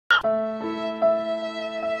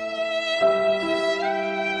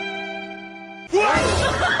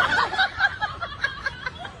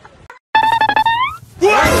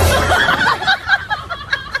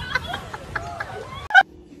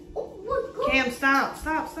Cam, stop,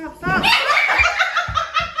 stop, stop, stop.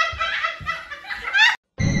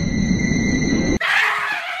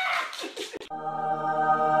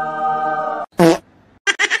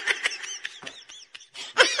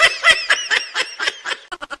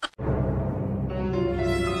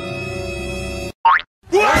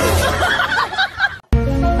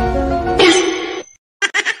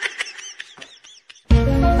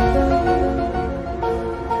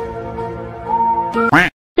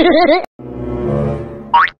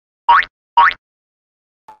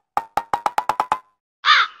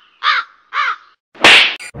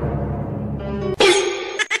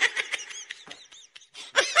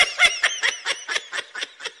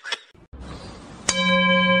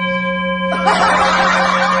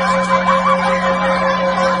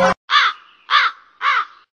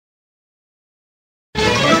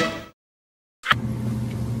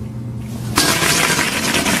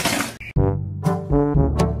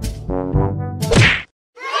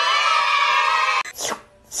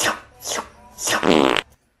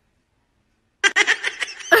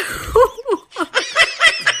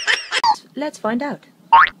 Let's find out.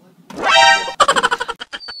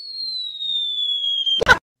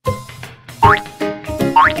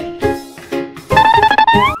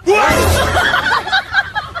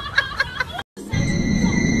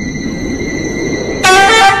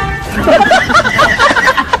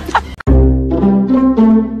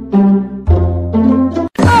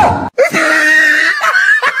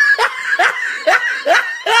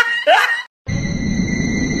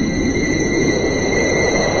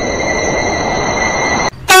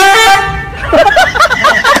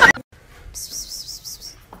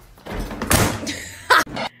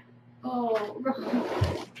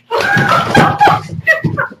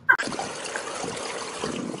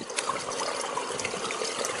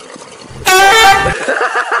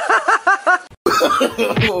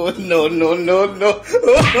 Oh, no, no, no, no.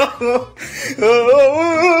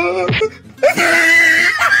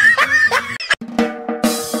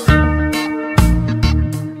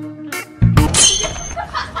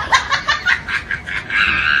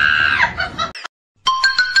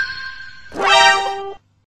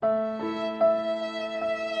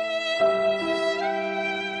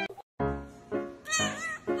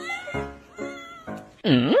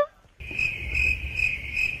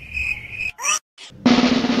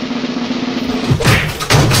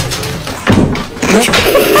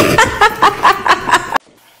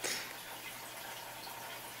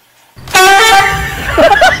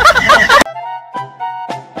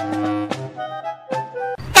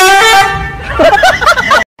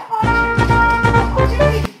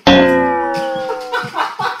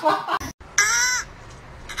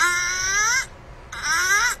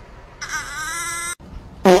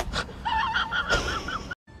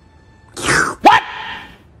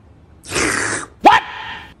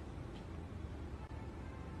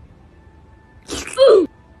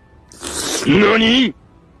 NANI?!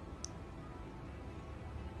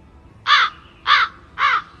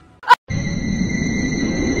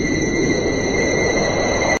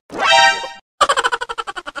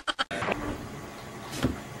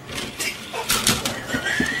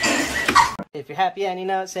 If you're happy and you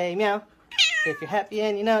know it, say meow. If you're happy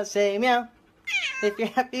and you know it, say meow. If you're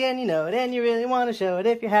happy and you know it and you really want to show it,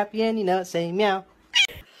 if you're happy and you know it, say meow.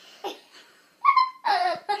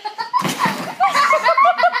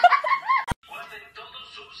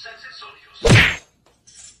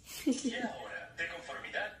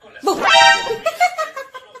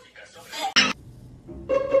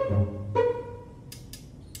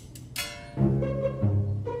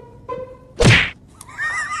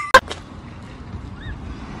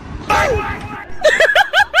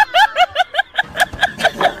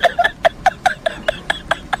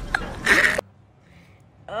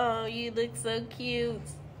 Oh, you look so cute.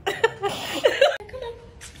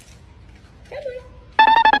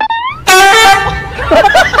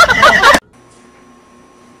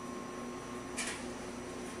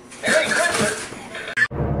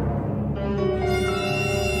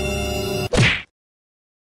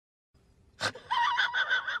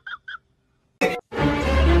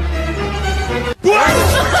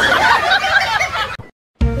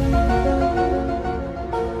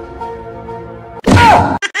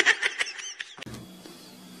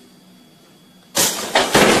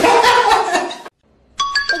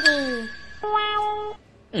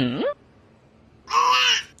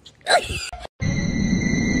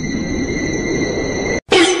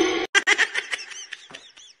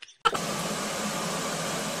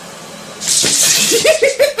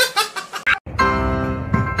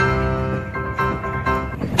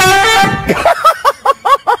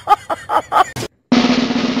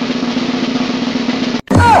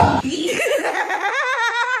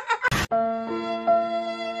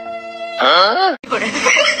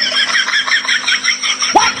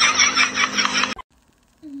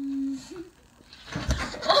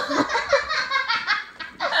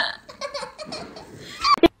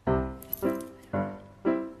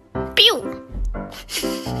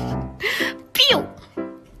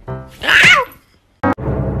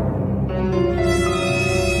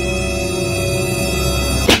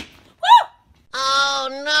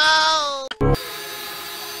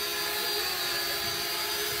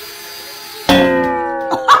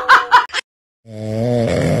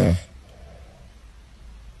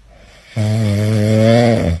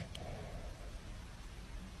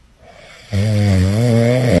 Tha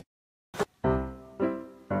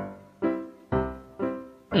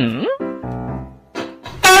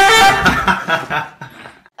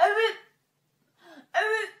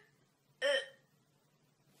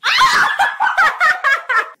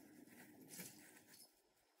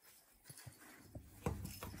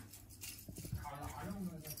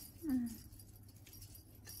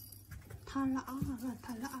lỡ rồi,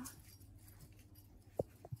 tha lỡ.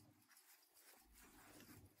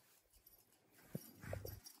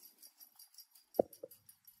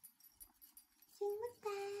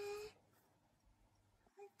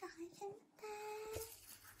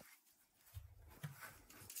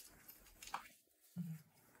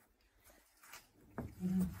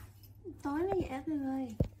 Tối nó dễ Vy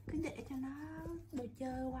ơi, cứ để cho nó đồ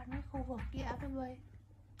chơi quanh cái khu vực dễ Vy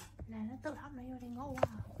là nó tự động nó vô đi ngủ à.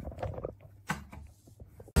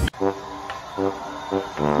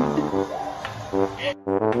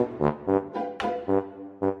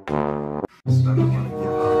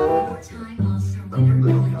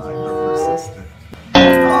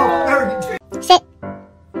 Sit.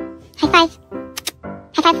 High five.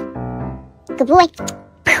 High five. Good boy.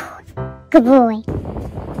 Good boy.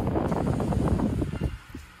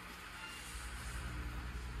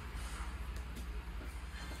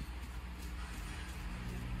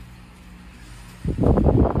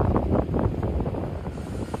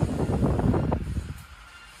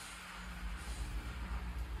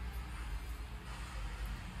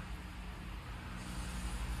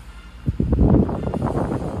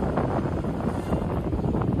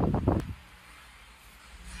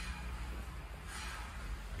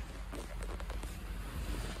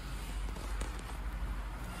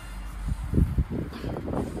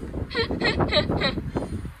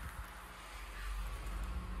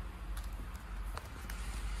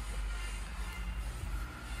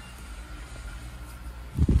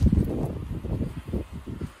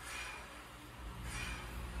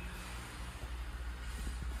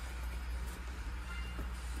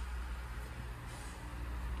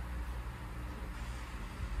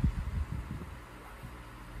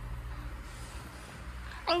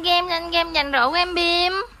 Anh game giành rượu của em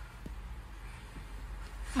Bim.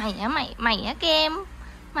 Mày hả Kem?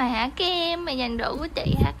 Mày hả Kem? Mày giành rượu của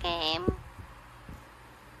chị hả Kem?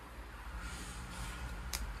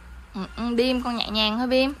 Bim con nhẹ nhàng thôi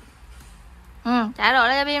Bim. Trả đồ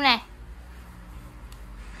đây cho Bim nè.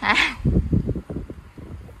 Hả?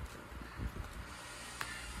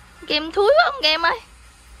 Kem thúi quá ông Kem ơi.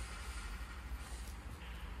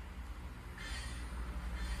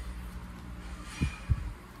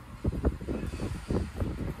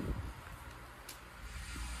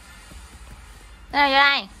 Đây vô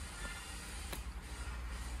đây.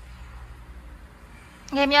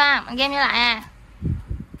 Game vô à, game vô lại à.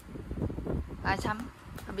 Rồi xong,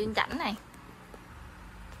 rồi pin chảnh này.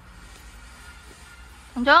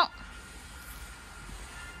 Không xuống.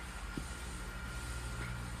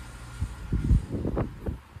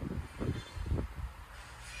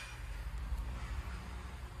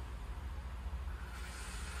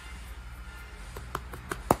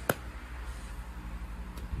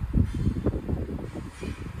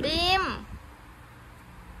 Bim.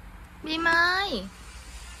 Bim ơi.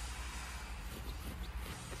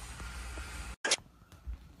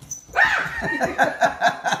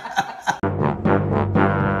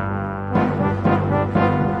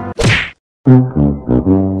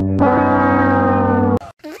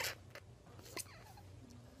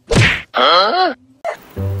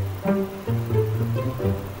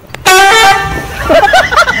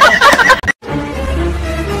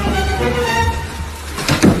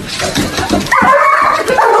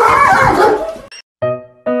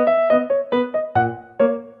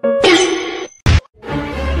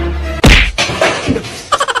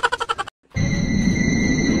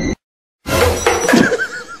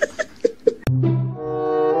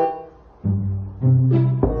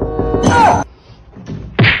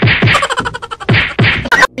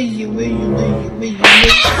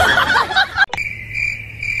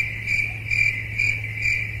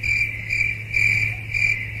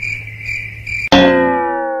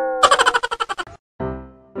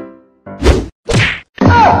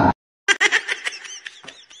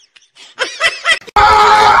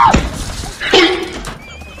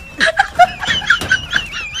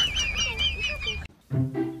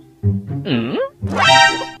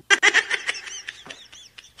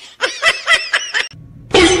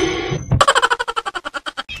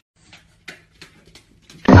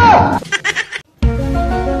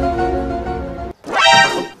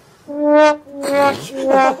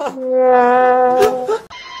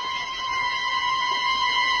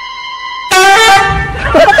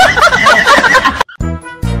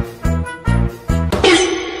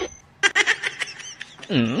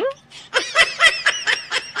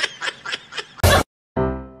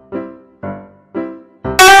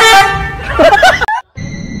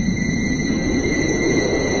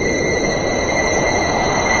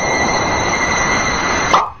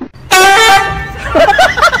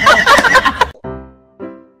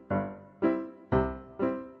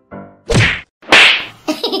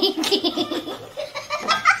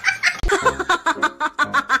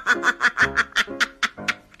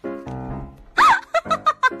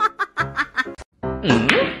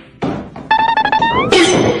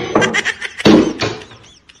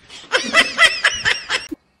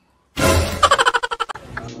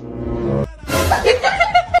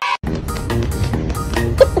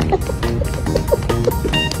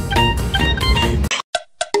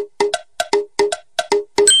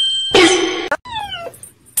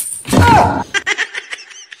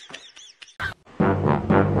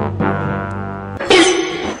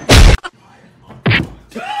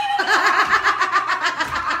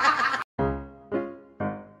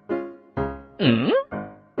 Ừ.